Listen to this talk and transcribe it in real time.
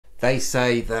They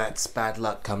say that bad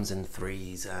luck comes in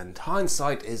threes and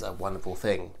hindsight is a wonderful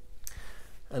thing.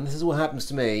 And this is what happens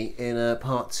to me in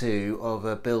part 2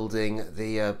 of building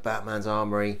the Batman's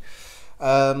Armoury.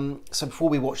 So before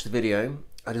we watch the video,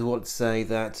 I just want to say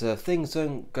that things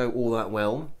don't go all that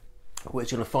well,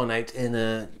 which you're going to find out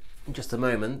in just a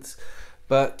moment.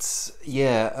 But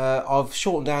yeah, I've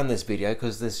shortened down this video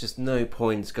because there's just no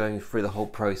point going through the whole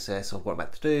process of what I'm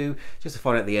about to do, just to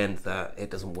find out at the end that it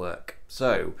doesn't work.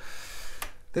 So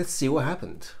let's see what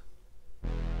happened.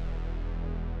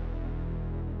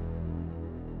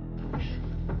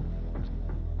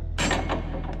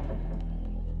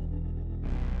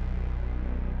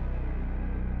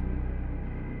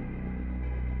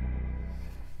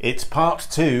 It's part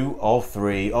 2 of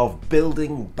 3 of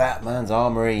building Batman's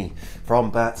Armoury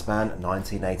from Batman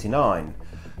 1989.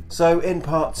 So in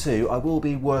part 2 I will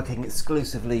be working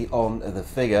exclusively on the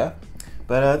figure,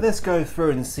 but let's go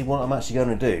through and see what I'm actually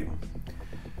going to do.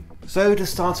 So to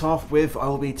start off with, I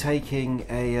will be taking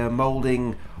a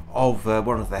moulding of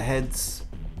one of the heads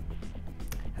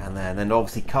and then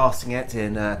obviously casting it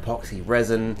in epoxy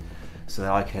resin so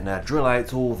that I can drill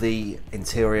out all the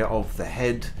interior of the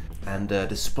head and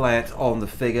display it on the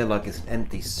figure like it's an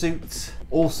empty suit.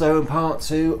 Also in part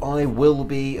 2 I will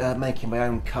be making my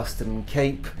own custom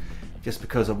cape, just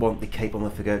because I want the cape on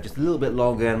the figure just a little bit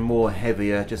longer and more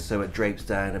heavier, just so it drapes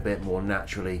down a bit more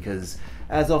naturally, because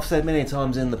as I've said many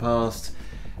times in the past,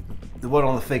 the one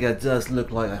on the figure does look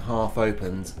like a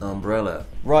half-opened umbrella.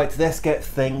 Right, let's get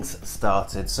things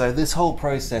started. So this whole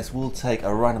process will take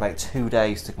around about 2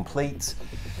 days to complete.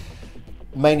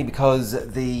 Mainly because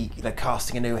the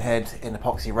casting a new head in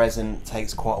epoxy resin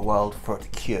takes quite a while for it to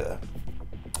cure.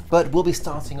 But we'll be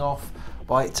starting off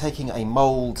by taking a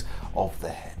mould of the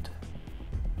head.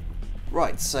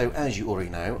 Right, so as you already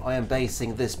know, I am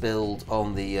basing this build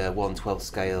on the 1/12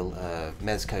 scale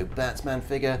Mezco Batman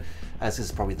figure, as this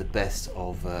is probably the best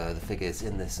of the figures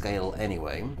in this scale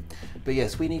anyway. But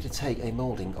yes, we need to take a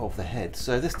moulding of the head.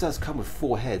 So this does come with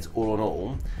 4 heads all in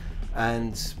all,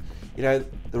 and you know,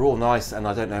 they're all nice and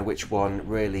I don't know which one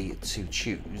really to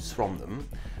choose from them.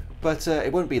 But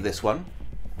it won't be this one.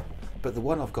 But the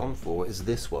one I've gone for is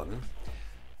this one,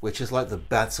 which is like the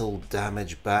battle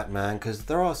damaged Batman, because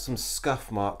there are some scuff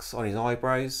marks on his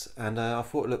eyebrows, and I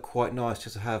thought it looked quite nice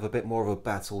just to have a bit more of a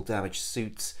battle damaged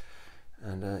suit.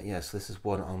 And yeah, so this is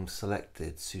one I'm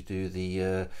selected to do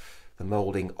the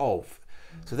moulding of.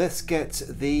 So let's get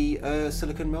the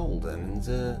silicone mould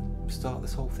and start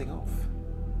this whole thing off.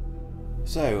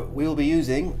 So we'll be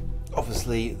using,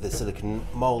 obviously, the silicone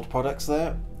mould products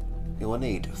there. You'll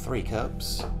need 3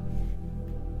 cups.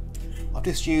 I've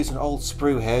just used an old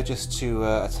sprue here just to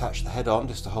attach the head on,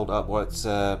 just to hold it up while it's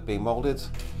being moulded.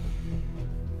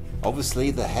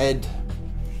 Obviously the head,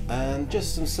 and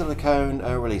just some silicone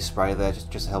release spray there,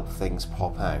 just to help things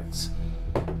pop out.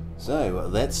 So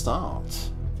let's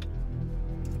start.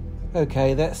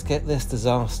 Okay, let's get this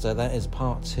disaster, that is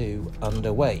part 2,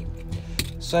 underway.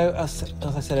 So as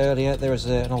I said earlier, there is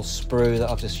an old sprue that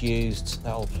I've just used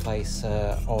that I'll place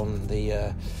on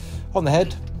the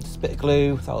head. Just a bit of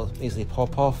glue that'll easily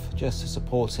pop off, just to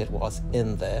support it while it's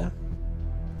in there.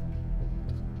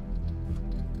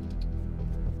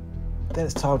 Then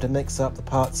it's time to mix up the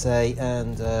parts A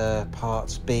and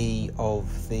parts B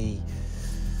of the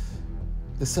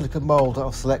silicone mould that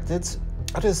I've selected.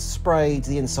 I just sprayed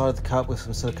the inside of the cup with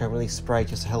some silicone release spray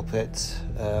just to help it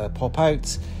pop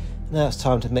out. Now it's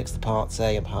time to mix the parts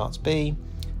A and parts B.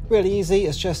 Really easy,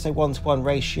 it's just a 1:1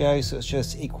 ratio, so it's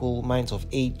just equal amount of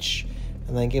each,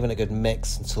 and then giving it a good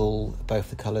mix until both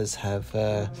the colours have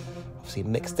obviously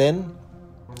mixed in,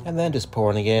 and then just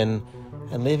pouring it in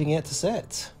and leaving it to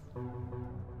set.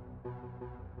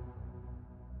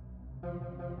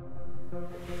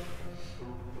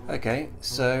 Okay,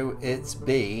 so it's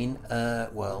been,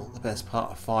 well, the best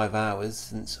part of 5 hours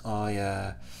since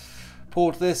I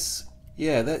poured this.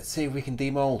 Yeah, let's see if we can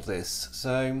demold this.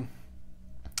 So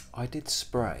I did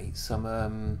spray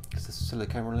some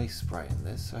silicone release spray in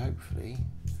this, so hopefully,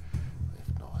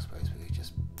 if not, I suppose we could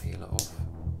just peel it off.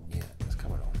 Yeah, it's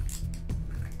coming off.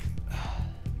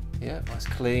 Yeah, nice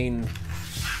clean.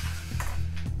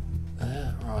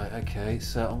 Right, okay,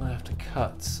 so I'm gonna have to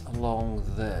cut along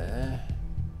there.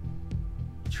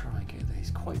 Try and get these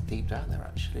quite deep down there.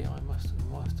 Actually, I must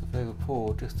have over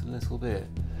poured just a little bit.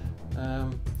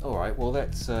 Alright, well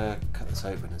let's cut this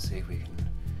open and see if we can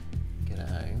get it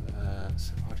out.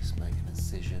 So I'll just make an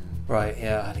incision. Right,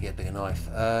 yeah, I had to get a bigger knife.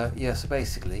 Yeah, so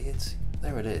basically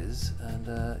there it is,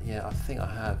 and yeah, I think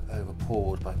I have over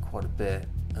poured by quite a bit.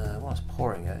 when I was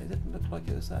pouring it, it didn't look like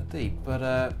it was that deep,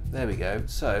 but there we go.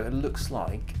 So it looks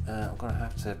like I'm going to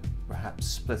have to perhaps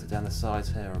split it down the sides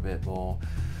here a bit more.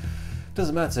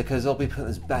 Doesn't matter, because I'll be putting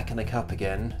this back in the cup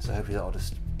again, so hopefully that'll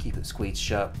just keep it squeezed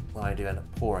shut when I do end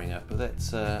up pouring it. But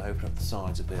let's open up the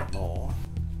sides a bit more.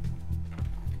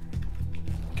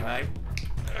 Okay,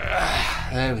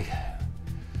 there we go.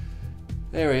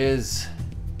 There he is.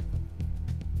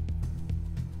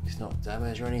 He's not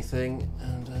damaged or anything,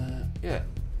 and yeah,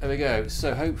 there we go.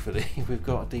 So hopefully we've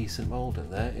got a decent mould in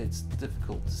there. It's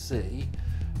difficult to see.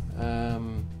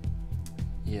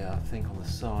 Yeah, I think on the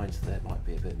sides there it might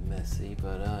be a bit messy,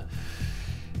 but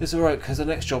it's alright, because the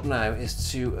next job now is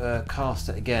to cast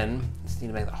it again. Just need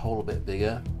to make that hole a bit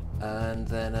bigger, and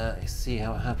then see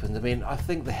how it happens. I mean, I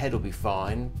think the head will be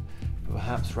fine, but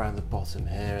perhaps around the bottom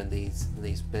here and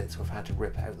these bits where I've had to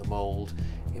rip out the mould,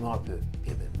 it might be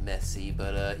a bit messy,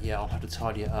 but yeah, I'll have to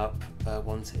tidy it up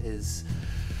once it is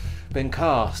been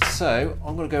cast. So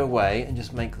I'm going to go away and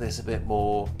just make this a bit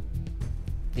more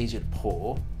easier to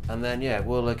pour, and then yeah,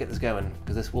 we'll get this going,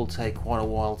 because this will take quite a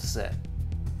while to set.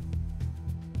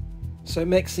 So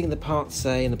mixing the parts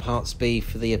A and the parts B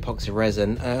for the epoxy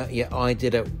resin, yeah, I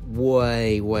did it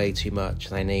way too much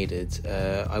than I needed.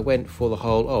 I went for the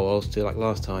whole, I'll just do it like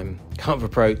last time, can't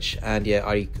approach, and yeah,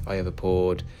 I over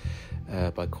poured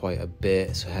by quite a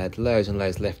bit, so I had loads and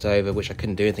loads left over, which I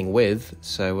couldn't do anything with,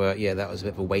 so yeah, that was a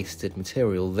bit of a wasted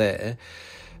material there.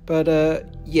 But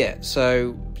yeah,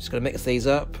 so just gonna mix these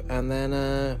up and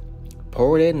then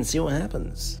pour it in and see what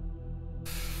happens.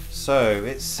 So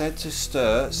it's said to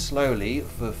stir slowly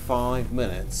for 5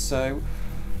 minutes, so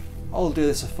I'll do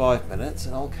this for 5 minutes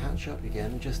and I'll catch up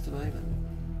again in just a moment.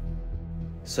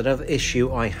 So another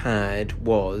issue I had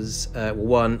was,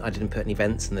 one, I didn't put any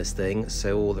vents in this thing,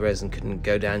 so all the resin couldn't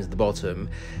go down to the bottom,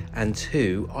 and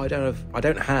two, I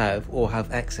don't have or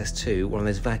have access to one of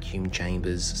those vacuum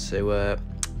chambers, so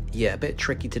yeah, a bit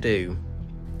tricky to do.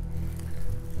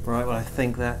 Right, well I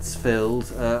think that's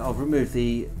filled. I'll remove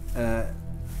the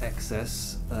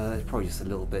excess. It's probably just a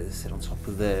little bit to sit on top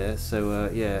of there, so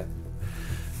yeah,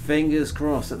 fingers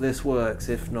crossed that this works.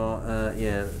 If not,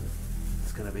 yeah,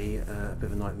 it's going to be a bit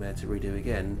of a nightmare to redo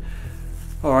again.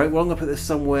 Alright, well I'm going to put this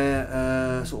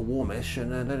somewhere sort of warmish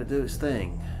and let it do its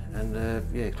thing, and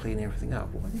yeah, clean everything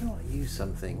up. Why did I use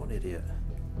something? What an idiot.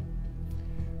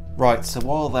 Right, so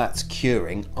while that's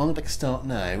curing, I'm going to start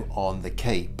now on the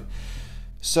cape.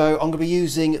 So I'm going to be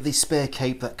using the spare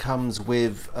cape that comes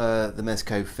with the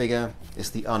Mezco figure. It's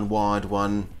the unwired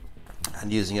one,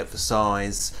 and using it for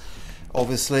size,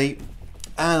 obviously.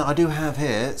 And I do have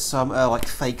here some like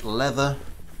fake leather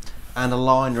and a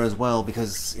liner as well,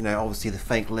 because you know, obviously the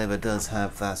fake leather does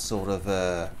have that sort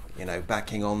of you know,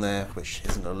 backing on there, which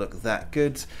isn't going to look that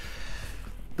good.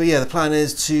 But yeah, the plan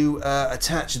is to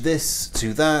attach this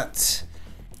to that,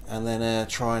 and then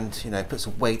try and, you know, put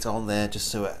some weight on there just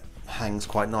so it hangs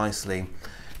quite nicely.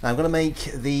 Now I'm going to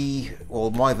make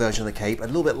my version of the cape a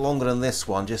little bit longer than this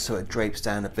one, just so it drapes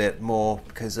down a bit more,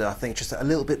 because I think it's just a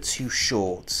little bit too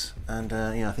short, and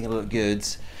you know, I think it'll look good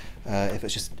if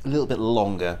it's just a little bit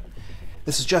longer.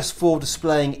 This is just for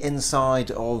displaying inside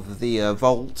of the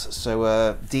vault,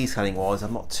 so detailing wise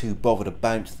I'm not too bothered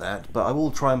about that, but I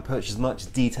will try and put as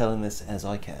much detail in this as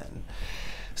I can.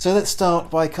 So let's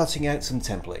start by cutting out some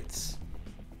templates.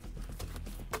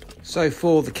 So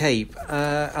for the cape,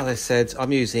 as I said,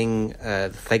 I'm using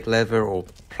the fake leather, or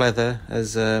pleather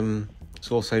as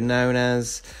it's also known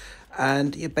as,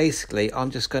 and yeah, basically I'm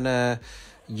just going to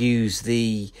use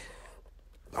the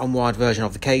unwired version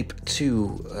of the cape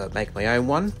to make my own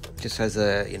one, just as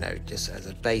a, you know, just as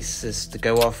a basis to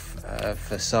go off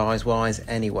for size wise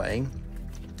anyway.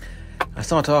 I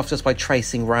start off just by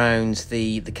tracing round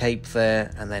the cape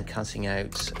there, and then cutting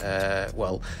out,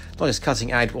 well, not just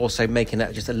cutting out, but also making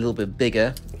that just a little bit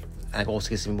bigger, and also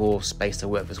gives me more space to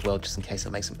work with as well, just in case I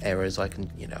make some errors. I can,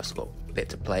 you know, I've got a bit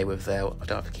to play with there. I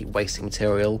don't have to keep wasting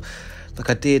material like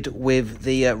I did with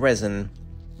the resin.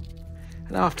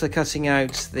 And after cutting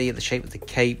out the shape of the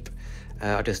cape,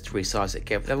 I just resize it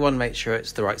again. I want to make sure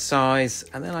it's the right size,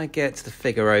 and then I get the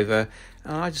figure over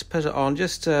and I just put it on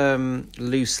just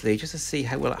loosely, just to see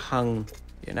how well it hung,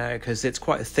 you know, because it's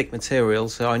quite a thick material,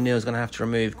 so I knew I was going to have to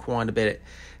remove quite a bit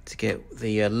to get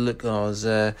the look I was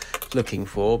looking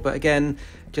for. But again,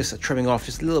 just trimming off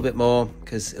just a little bit more,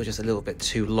 because it was just a little bit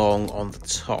too long on the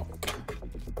top.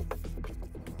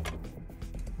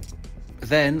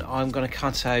 Then I'm going to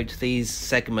cut out these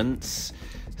segments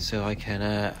so I can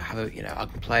have a, you know, I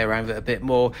can play around with it a bit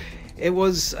more. It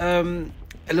was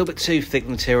a little bit too thick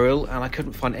material, and I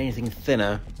couldn't find anything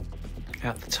thinner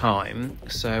at the time,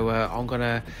 so I'm going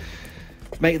to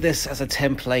make this as a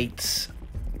template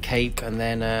cape, and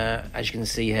then as you can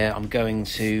see here, I'm going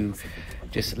to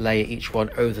just lay each one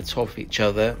over the top of each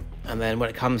other, and then when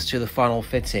it comes to the final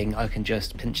fitting, I can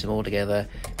just pinch them all together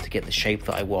to get the shape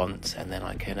that I want, and then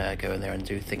I can go in there and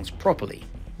do things properly.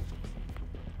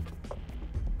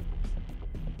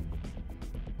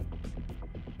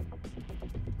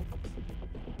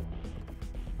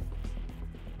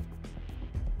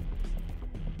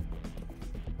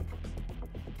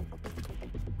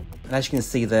 And as you can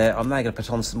see there, I'm now going to put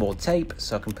on some more tape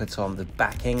so I can put on the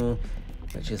backing,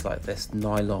 which is like this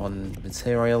nylon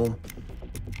material.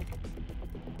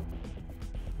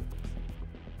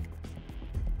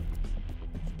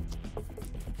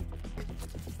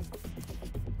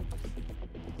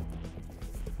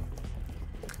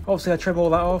 Obviously I trim all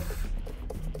that off,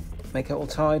 make it all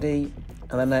tidy,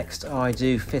 and then next I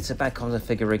do fit it back on the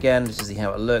figure again just to see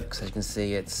how it looks. As you can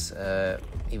see, it's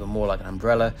even more like an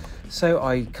umbrella. So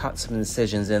I cut some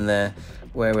incisions in there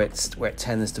where it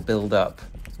tends to build up,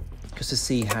 just to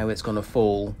see how it's going to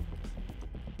fall.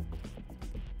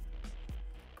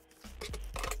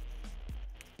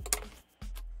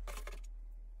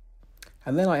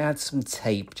 And then I add some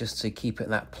tape just to keep it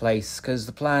in that place, because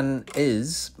the plan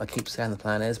is, I keep saying the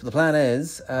plan is, but the plan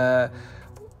is,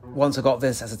 once I got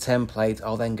this as a template,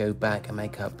 I'll then go back and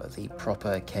make up the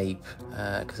proper cape,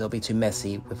 because it'll be too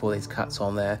messy with all these cuts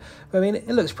on there. But I mean, it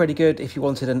looks pretty good if you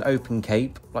wanted an open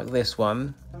cape like this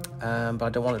one, but I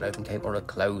don't want an open cape or a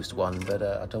closed one. But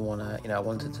I don't want to, I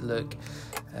want it to look,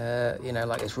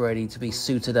 like it's ready to be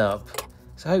suited up.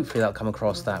 So hopefully that'll come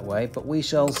across that way, but we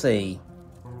shall see.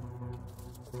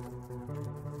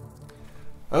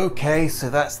 Okay, so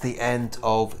that's the end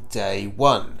of day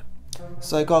one.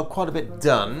 So I got quite a bit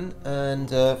done, and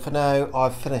for now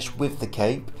I've finished with the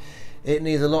cape. It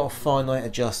needs a lot of finite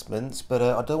adjustments, but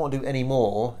I don't want to do any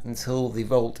more until the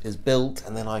vault is built,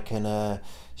 and then I can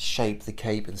shape the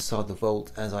cape inside the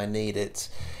vault as I need it.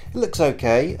 It looks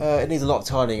okay. It needs a lot of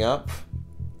tidying up,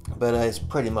 but it's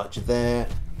pretty much there.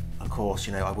 Of course,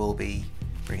 I will be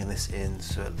bringing this in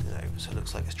so it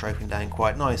looks like it's draping down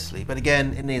quite nicely. But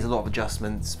again, it needs a lot of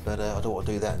adjustments, but I don't want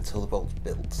to do that until the vault's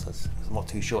built. So I'm not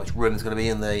too sure which room's going to be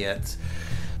in there yet.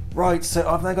 Right, so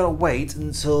I've now got to wait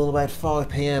until about 5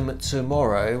 PM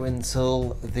tomorrow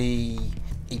until the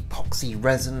epoxy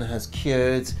resin has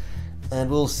cured, and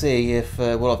we'll see if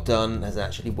what I've done has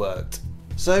actually worked.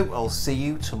 So I'll see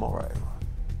you tomorrow.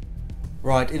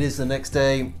 Right, it is the next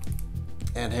day,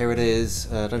 and here it is.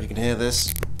 I don't know if you can hear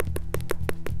this,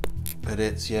 but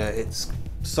it's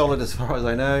solid as far as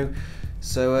I know.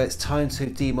 So it's time to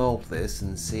demold this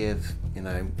and see if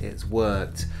it's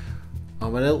worked.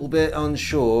 I'm a little bit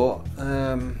unsure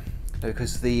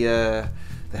because the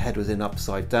head was in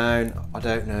upside down. I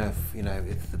don't know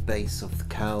if the base of the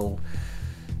cowl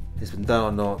has been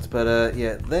done or not. But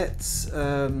yeah, let's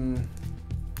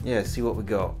see what we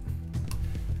got.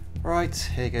 Right,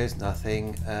 here goes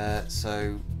nothing.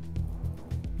 So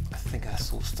I think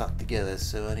that's all stuck together.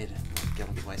 So I need to go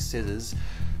and get my scissors.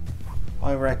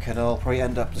 I reckon I'll probably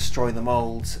end up destroying the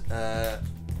mould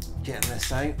getting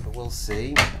this out, but we'll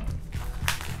see.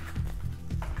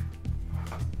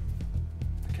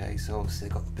 Okay, so obviously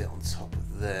I got the bit on top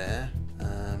of there.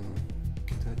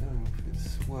 Don't know if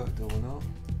it's worked or not.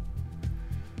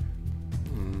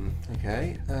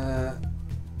 Okay, I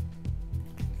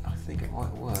think it might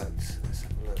have worked. Let's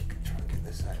have a look, try and get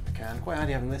this out if I can. Quite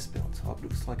handy having this bit on top.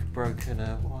 Looks like a broken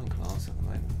wine glass at the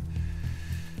moment.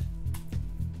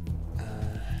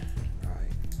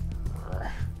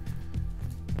 Right.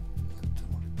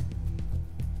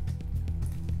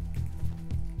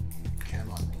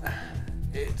 Come on.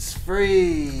 It's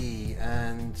free!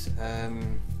 And,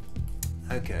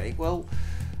 okay, well,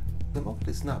 the mould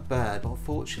isn't that bad, but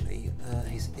unfortunately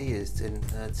his ears didn't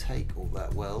take all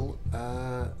that well,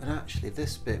 and actually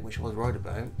this bit, which I was right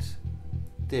about,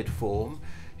 did form.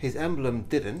 His emblem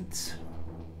didn't.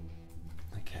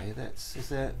 Okay, is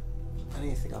there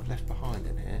anything I've left behind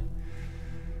in here?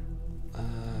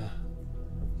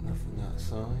 Nothing that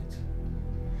side.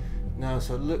 No,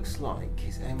 so it looks like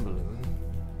his emblem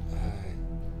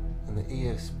and the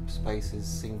ear spaces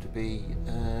seem to be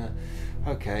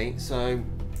okay. So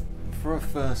for a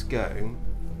first go,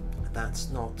 that's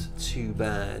not too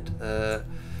bad. Yeah,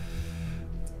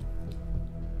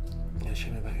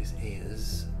 show me about his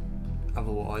ears.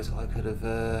 Otherwise, I could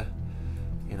have,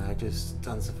 just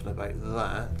done something about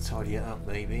that, tidy it up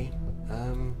maybe.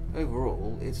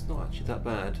 Overall, it's not actually that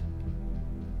bad.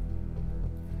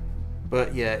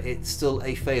 But yeah, it's still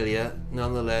a failure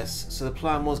nonetheless. So the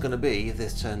plan was going to be, if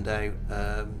this turned out,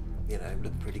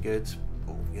 looked pretty good,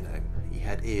 or he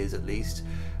had ears at least,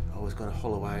 I was going to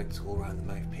hollow out all around the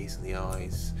mouthpiece and the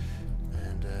eyes,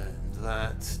 and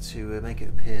that to make it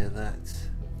appear that,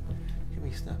 can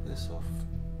we snap this off?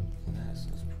 No, that's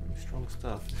pretty strong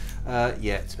stuff.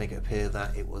 Yeah, to make it appear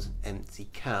that it was an empty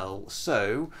cowl.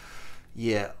 So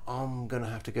yeah, I'm gonna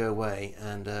have to go away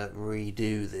and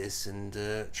redo this and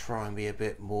try and be a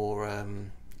bit more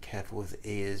careful with the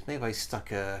ears. Maybe I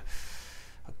stuck a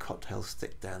cocktail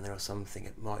stick down there or something,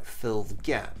 it might fill the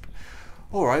gap.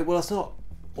 Alright, well, it's not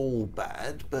all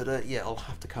bad, but yeah, I'll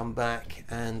have to come back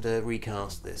and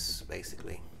recast this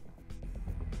basically.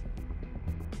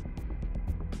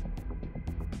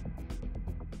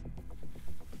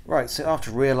 Right, so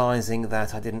after realizing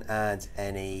that I didn't add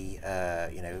any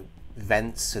you know,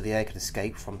 vents so the air could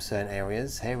escape from certain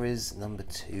areas, here is number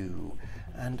 2,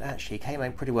 and actually it came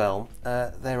out pretty well.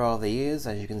 There are the ears,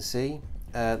 as you can see.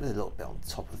 There's a little bit on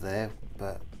top of there,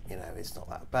 but you know, it's not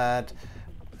that bad,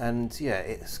 and yeah,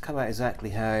 it's come out exactly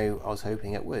how I was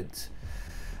hoping it would.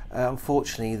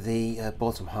 Unfortunately, the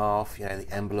bottom half, you know, the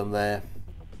emblem there,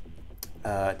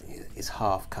 is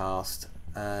half cast,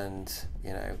 and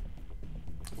you know,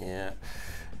 yeah,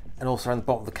 and also around the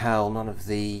bottom of the cowl, none of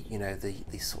the, you know,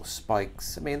 these sort of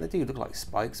spikes, I mean, they do look like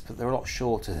spikes, but they're a lot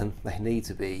shorter than they need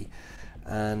to be,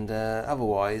 and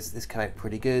otherwise this came out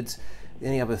pretty good. The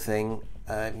only other thing,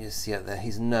 you just see out there,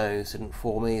 his nose didn't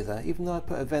form either, even though I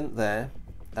put a vent there.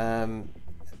 An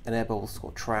air bubble's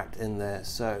got trapped in there,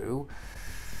 so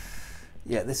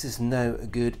yeah, this is no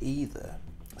good either.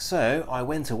 So I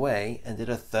went away and did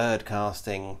a third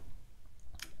casting,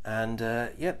 and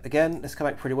yep, again, this came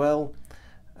out pretty well.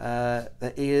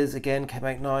 The ears again came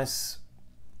out nice.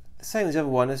 Same as the other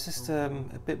one, it's just a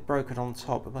bit broken on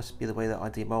top. It must be the way that I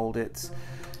demold it.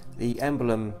 The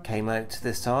emblem came out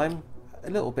this time. A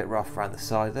little bit rough around the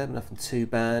side there, nothing too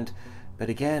bad. But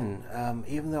again,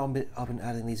 even though I've been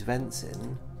adding these vents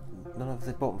in, none of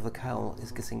the bottom of the cowl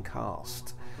is getting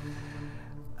cast.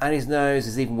 And his nose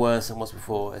is even worse than was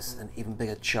before. It's an even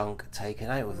bigger chunk taken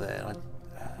out of there.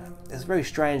 It's very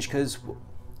strange because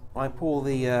when I pour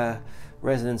the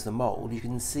resin into the mould, you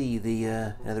can see the you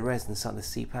know, the resin starting to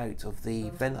seep out of the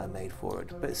vent I made for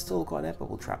it, but it's still got an air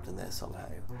bubble trapped in there somehow.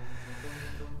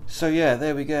 So yeah,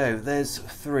 there we go. There's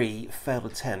 3 failed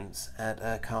attempts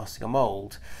at casting a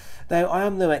mould. Now, I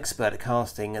am no expert at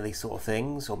casting these sort of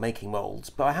things or making moulds,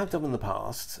 but I have done them in the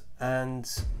past, and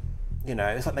you know,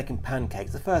 it's like making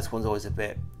pancakes. The first one's always a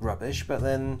bit rubbish, but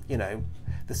then, you know,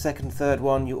 the second, third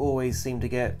one, you always seem to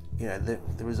get, you know,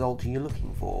 the result you're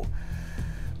looking for.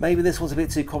 Maybe this one's a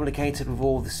bit too complicated with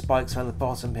all the spikes around the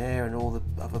bottom here and all the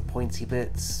other pointy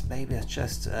bits. Maybe it's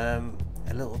just a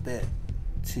little bit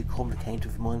too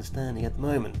complicated for my understanding at the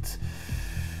moment.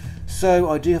 So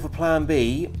I do have a plan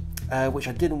B, which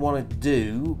I didn't want to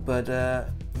do, but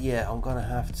yeah, I'm gonna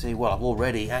have to, well, I've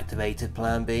already activated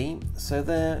plan B, so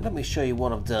there, let me show you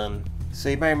what I've done. So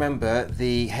you may remember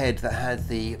the head that had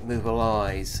the movable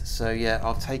eyes. So yeah,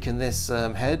 I've taken this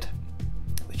head,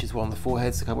 which is one of the 4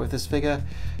 heads that come with this figure.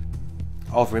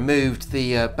 I've removed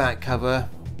the back cover,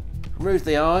 removed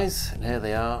the eyes, and here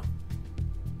they are,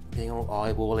 being all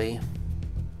eyebally.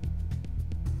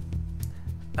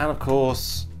 And of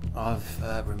course,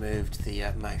 I've removed the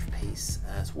mouthpiece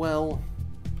as well.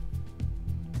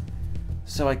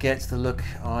 So I get the look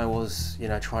I was, you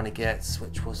know, trying to get,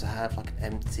 which was to have like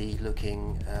an empty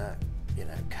looking, you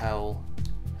know, cowl.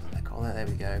 There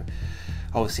we go.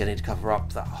 Obviously I need to cover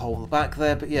up that hole in the back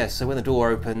there, but yeah, so when the door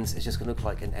opens, it's just gonna look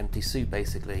like an empty suit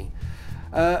basically.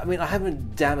 I mean, I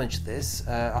haven't damaged this.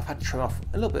 I've had to trim off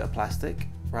a little bit of plastic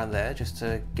around there just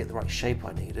to get the right shape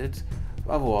I needed.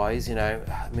 But otherwise, you know,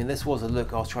 I mean, this was a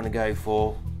look I was trying to go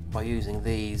for by using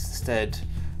these instead,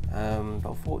 but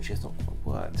unfortunately it's not quite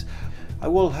worked. I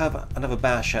will have another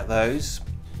bash at those,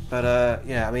 but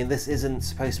yeah, I mean, this isn't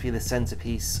supposed to be the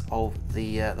centerpiece of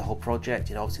the whole project.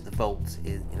 You know, obviously the vault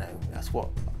is, you know, that's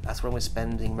what we're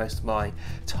spending most of my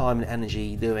time and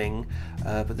energy doing,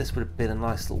 but this would have been a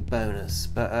nice little bonus.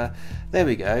 But there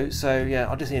we go. So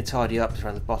yeah, I just need to tidy up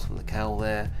around the bottom of the cowl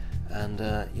there, and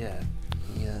yeah,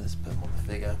 let's put them on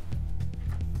the figure.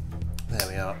 There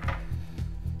we are.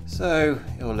 So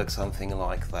it will look something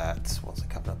like that once I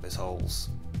cover up those holes.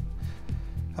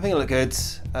 I think it'll look good,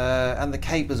 and the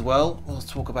cape as well. Let's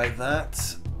talk about that.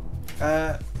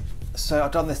 So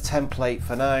I've done this template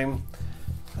for now,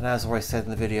 and as I already said in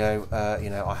the video, you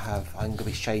know, I'm going to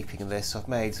be shaping this. So I've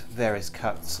made various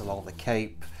cuts along the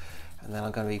cape, and then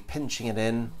I'm going to be pinching it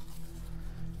in.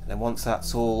 And then once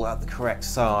that's all at the correct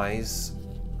size,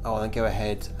 I'll then go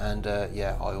ahead and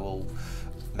yeah, I will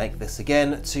make this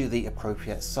again to the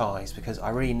appropriate size, because I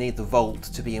really need the vault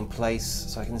to be in place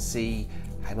so I can see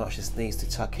how much this needs to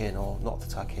tuck in or not to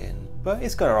tuck in. But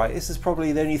it's gone alright. This is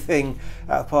probably the only thing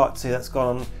out of part 2 that's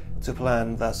gone to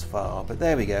plan thus far, but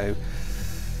there we go.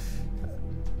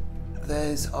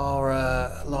 There's our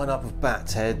lineup of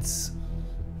bat heads,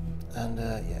 and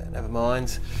yeah, never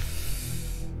mind.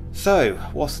 So,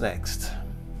 what's next?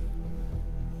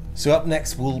 So up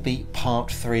next will be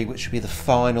part 3, which will be the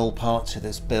final part to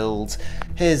this build.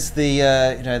 Here's the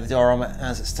you know, the diorama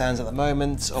as it stands at the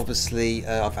moment. Obviously,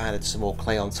 I've added some more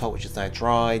clay on top, which is now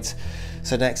dried.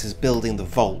 So next is building the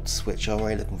vaults, which I'm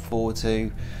really looking forward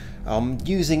to. I'm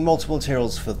using multiple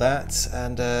materials for that,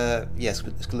 and yes,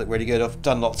 it's gonna look really good. I've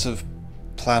done lots of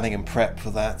planning and prep for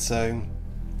that, so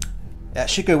yeah, it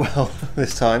should go well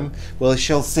this time. Well,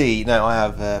 shall see. Now I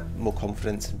have more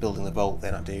confidence in building the vault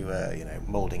than I do, you know,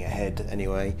 moulding ahead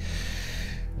anyway.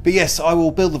 But yes, I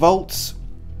will build the vaults,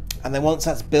 and then once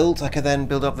that's built, I can then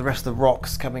build up the rest of the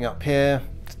rocks coming up here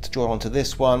to draw onto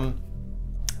this one.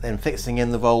 Then fixing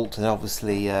in the vault, and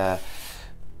obviously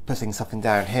putting something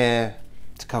down here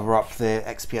to cover up the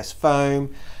XPS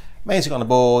foam, mounting on a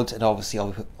board, and obviously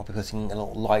I'll be putting a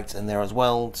little light in there as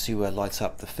well to light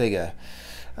up the figure.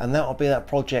 And that will be that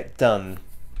project done.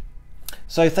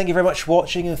 So thank you very much for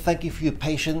watching, and thank you for your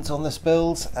patience on this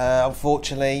build.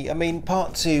 Unfortunately, I mean,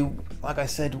 part 2, like I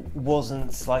said,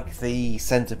 wasn't like the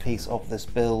centerpiece of this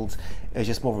build. It was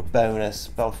just more of a bonus,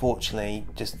 but unfortunately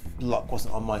just luck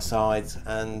wasn't on my side,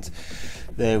 and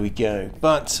there we go.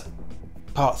 But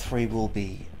part 3 will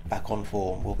be back on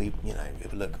form, will be, you know,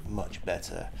 it will look much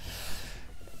better.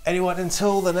 Anyway,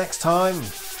 until the next time,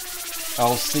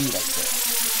 I'll see you later.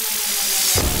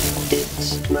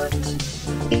 It's Matt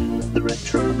in the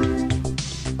retro room.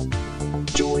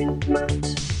 Join Matt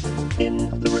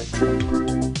in the retro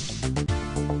room.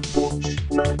 Watch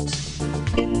Matt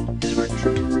in his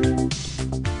retro room.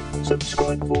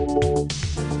 Subscribe for more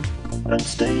and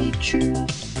stay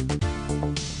tuned.